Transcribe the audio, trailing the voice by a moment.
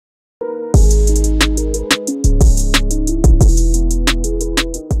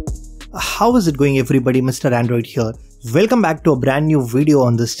How is it going everybody, Mr. Android here. Welcome back to a brand new video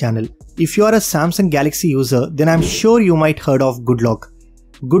on this channel. If you are a Samsung Galaxy user, then I'm sure you might heard of GoodLock.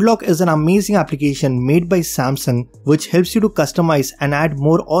 GoodLock is an amazing application made by Samsung which helps you to customize and add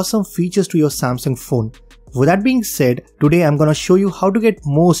more awesome features to your Samsung phone. With that being said, today I'm gonna show you how to get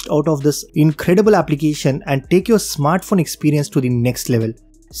most out of this incredible application and take your smartphone experience to the next level.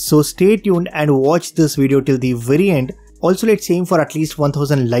 So stay tuned and watch this video till the very end. Also, let's aim for at least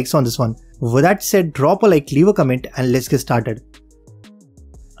 1000 likes on this one. With that said, drop a like, leave a comment, and let's get started.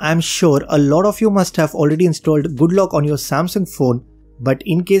 I'm sure a lot of you must have already installed GoodLock on your Samsung phone, but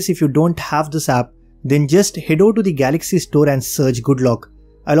in case if you don't have this app, then just head over to the Galaxy store and search GoodLock.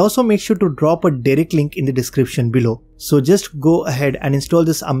 I'll also make sure to drop a direct link in the description below. So just go ahead and install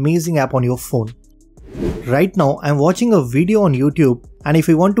this amazing app on your phone. Right now, I'm watching a video on YouTube, and if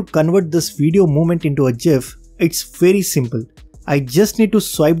I want to convert this video movement into a GIF, it's very simple. I just need to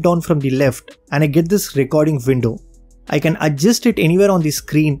swipe down from the left and I get this recording window. I can adjust it anywhere on the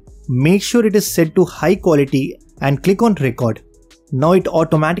screen, make sure it is set to high quality and click on record. Now it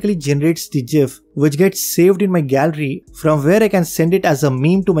automatically generates the GIF which gets saved in my gallery, from where I can send it as a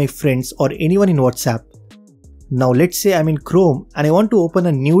meme to my friends or anyone in WhatsApp. Now let's say I'm in Chrome and I want to open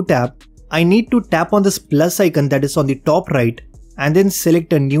a new tab. I need to tap on this plus icon that is on the top right and then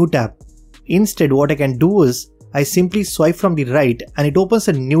select a new tab. Instead, what I can do is I simply swipe from the right and it opens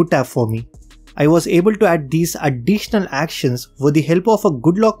a new tab for me. I was able to add these additional actions with the help of a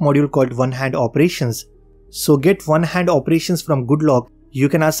GoodLock module called One Hand Operations. So get One Hand Operations from GoodLock. You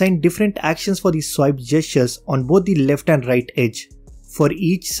can assign different actions for the swipe gestures on both the left and right edge. For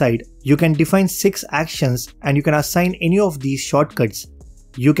each side, you can define 6 actions and you can assign any of these shortcuts.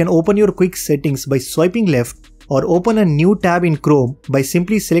 You can open your quick settings by swiping left, or open a new tab in Chrome by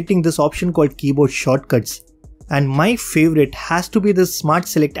simply selecting this option called Keyboard Shortcuts. And my favorite has to be this Smart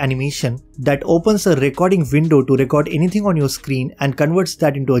Select animation that opens a recording window to record anything on your screen and converts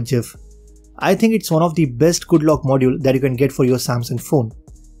that into a GIF. I think it's one of the best GoodLock module that you can get for your Samsung phone.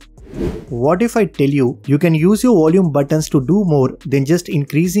 What if I tell you, you can use your volume buttons to do more than just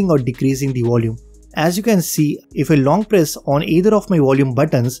increasing or decreasing the volume? As you can see, if I long press on either of my volume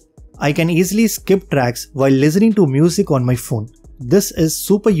buttons, I can easily skip tracks while listening to music on my phone. This is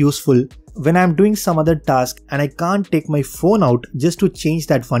super useful when I am doing some other task and I can't take my phone out just to change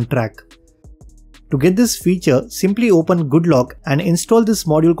that one track. To get this feature, simply open GoodLock and install this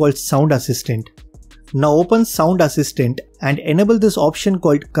module called Sound Assistant. Now open Sound Assistant and enable this option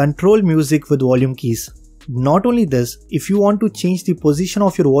called Control Music with Volume Keys. Not only this, if you want to change the position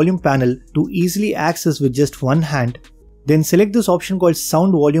of your volume panel to easily access with just one hand, then select this option called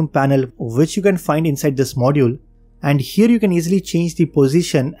Sound Volume Panel, which you can find inside this module. And here you can easily change the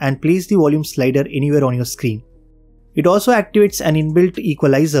position and place the volume slider anywhere on your screen. It also activates an inbuilt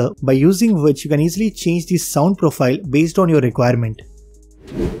equalizer, by using which you can easily change the sound profile based on your requirement.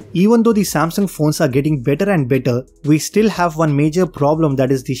 Even though the Samsung phones are getting better and better, we still have one major problem,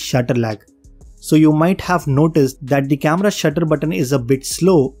 that is the shutter lag. So you might have noticed that the camera shutter button is a bit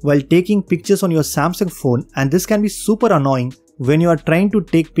slow while taking pictures on your Samsung phone, and this can be super annoying when you are trying to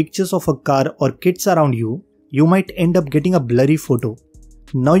take pictures of a car or kids around you. You might end up getting a blurry photo.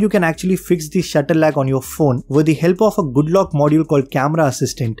 Now you can actually fix the shutter lag on your phone with the help of a GoodLock module called Camera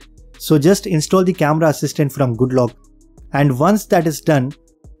Assistant. So just install the Camera Assistant from GoodLock, and once that is done,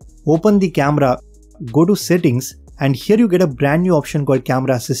 open the camera, go to Settings, and here you get a brand new option called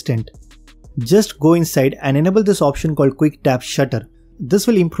Camera Assistant. Just go inside and enable this option called Quick Tap Shutter. This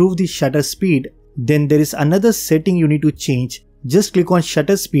will improve the shutter speed. Then there is another setting you need to change. Just click on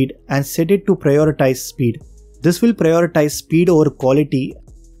Shutter Speed and set it to Prioritize Speed. This will prioritize speed over quality.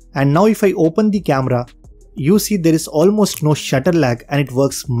 And now if I open the camera, you see there is almost no shutter lag and it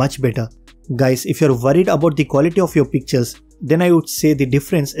works much better. Guys, if you're worried about the quality of your pictures, then I would say the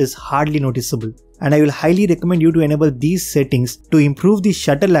difference is hardly noticeable. And I will highly recommend you to enable these settings to improve the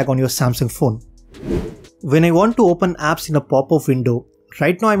shutter lag on your Samsung phone. When I want to open apps in a pop-up window,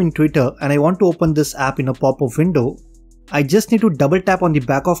 right now I'm in Twitter and I want to open this app in a pop-up window, I just need to double tap on the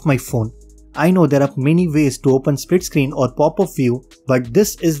back of my phone. I know there are many ways to open split screen or pop-up view, but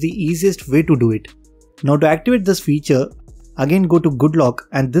this is the easiest way to do it. Now to activate this feature, again go to GoodLock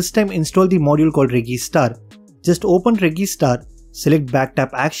and this time install the module called Registar. Just open Registar, select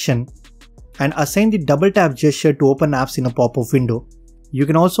Backtap Action, and assign the double tap gesture to open apps in a pop-up window. You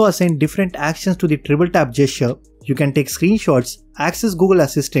can also assign different actions to the triple tap gesture. You can take screenshots, access Google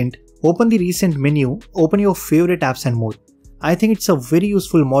Assistant, open the recent menu, open your favorite apps and more. I think it's a very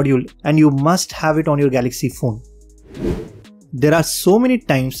useful module and you must have it on your Galaxy phone. There are so many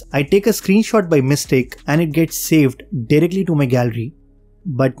times I take a screenshot by mistake and it gets saved directly to my gallery.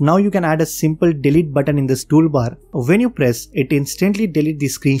 But now you can add a simple delete button in this toolbar. When you press, it instantly deletes the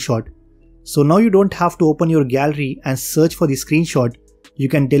screenshot. So now you don't have to open your gallery and search for the screenshot, you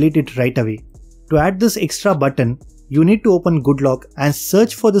can delete it right away. To add this extra button, you need to open GoodLock and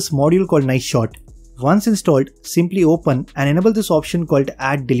search for this module called Nice Shot. Once installed, simply open and enable this option called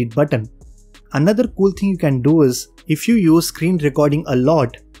Add Delete button. Another cool thing you can do is, if you use screen recording a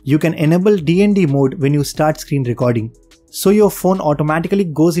lot, you can enable DND mode when you start screen recording. So your phone automatically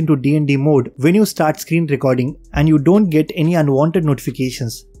goes into DND mode when you start screen recording and you don't get any unwanted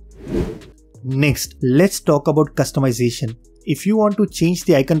notifications. Next, let's talk about customization. If you want to change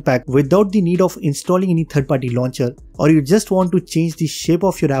the icon pack without the need of installing any third-party launcher, or you just want to change the shape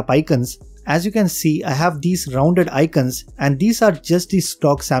of your app icons, as you can see, I have these rounded icons and these are just the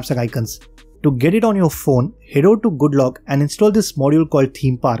stock Samsung icons. To get it on your phone, head over to GoodLock and install this module called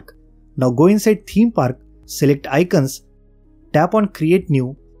Theme Park. Now go inside Theme Park, select Icons, tap on Create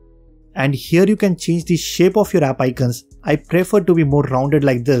New, and here you can change the shape of your app icons. I prefer to be more rounded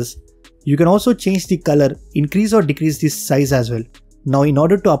like this. You can also change the color, increase or decrease the size as well. Now in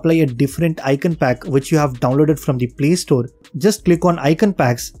order to apply a different icon pack which you have downloaded from the Play Store, just click on Icon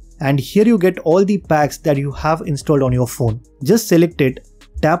Packs and here you get all the packs that you have installed on your phone. Just select it,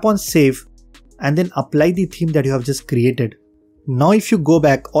 tap on Save and then apply the theme that you have just created. Now if you go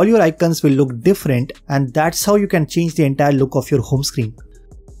back, all your icons will look different and that's how you can change the entire look of your home screen.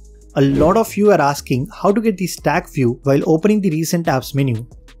 A lot of you are asking how to get the stack view while opening the recent apps menu.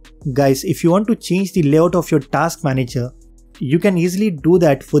 Guys, if you want to change the layout of your task manager, you can easily do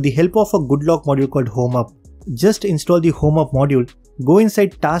that with the help of a GoodLock module called Home Up. Just install the Home Up module, go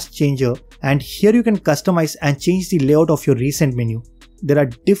inside Task Changer and here you can customize and change the layout of your recent menu. There are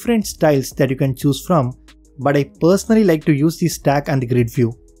different styles that you can choose from, but I personally like to use the stack and the grid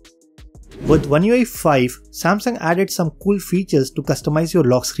view. With One UI 5, Samsung added some cool features to customize your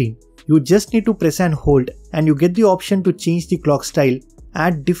lock screen. You just need to press and hold and you get the option to change the clock style,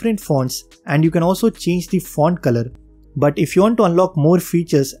 add different fonts, and you can also change the font color. But if you want to unlock more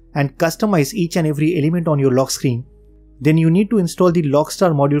features and customize each and every element on your lock screen, then you need to install the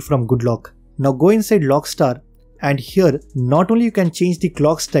Lockstar module from GoodLock. Now go inside Lockstar and here not only you can change the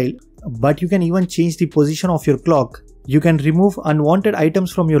clock style, but you can even change the position of your clock. You can remove unwanted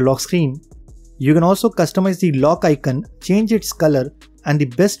items from your lock screen. You can also customize the lock icon, change its color, and the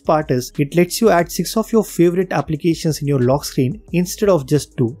best part is it lets you add 6 of your favorite applications in your lock screen instead of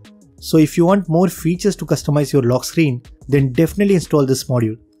just 2. So if you want more features to customize your lock screen, then definitely install this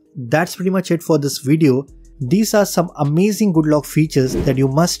module. That's pretty much it for this video. These are some amazing GoodLock features that you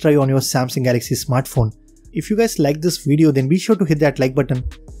must try on your Samsung Galaxy smartphone. If you guys like this video, then be sure to hit that like button.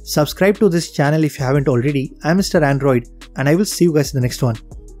 Subscribe to this channel if you haven't already. I'm Mr. Android and I will see you guys in the next one.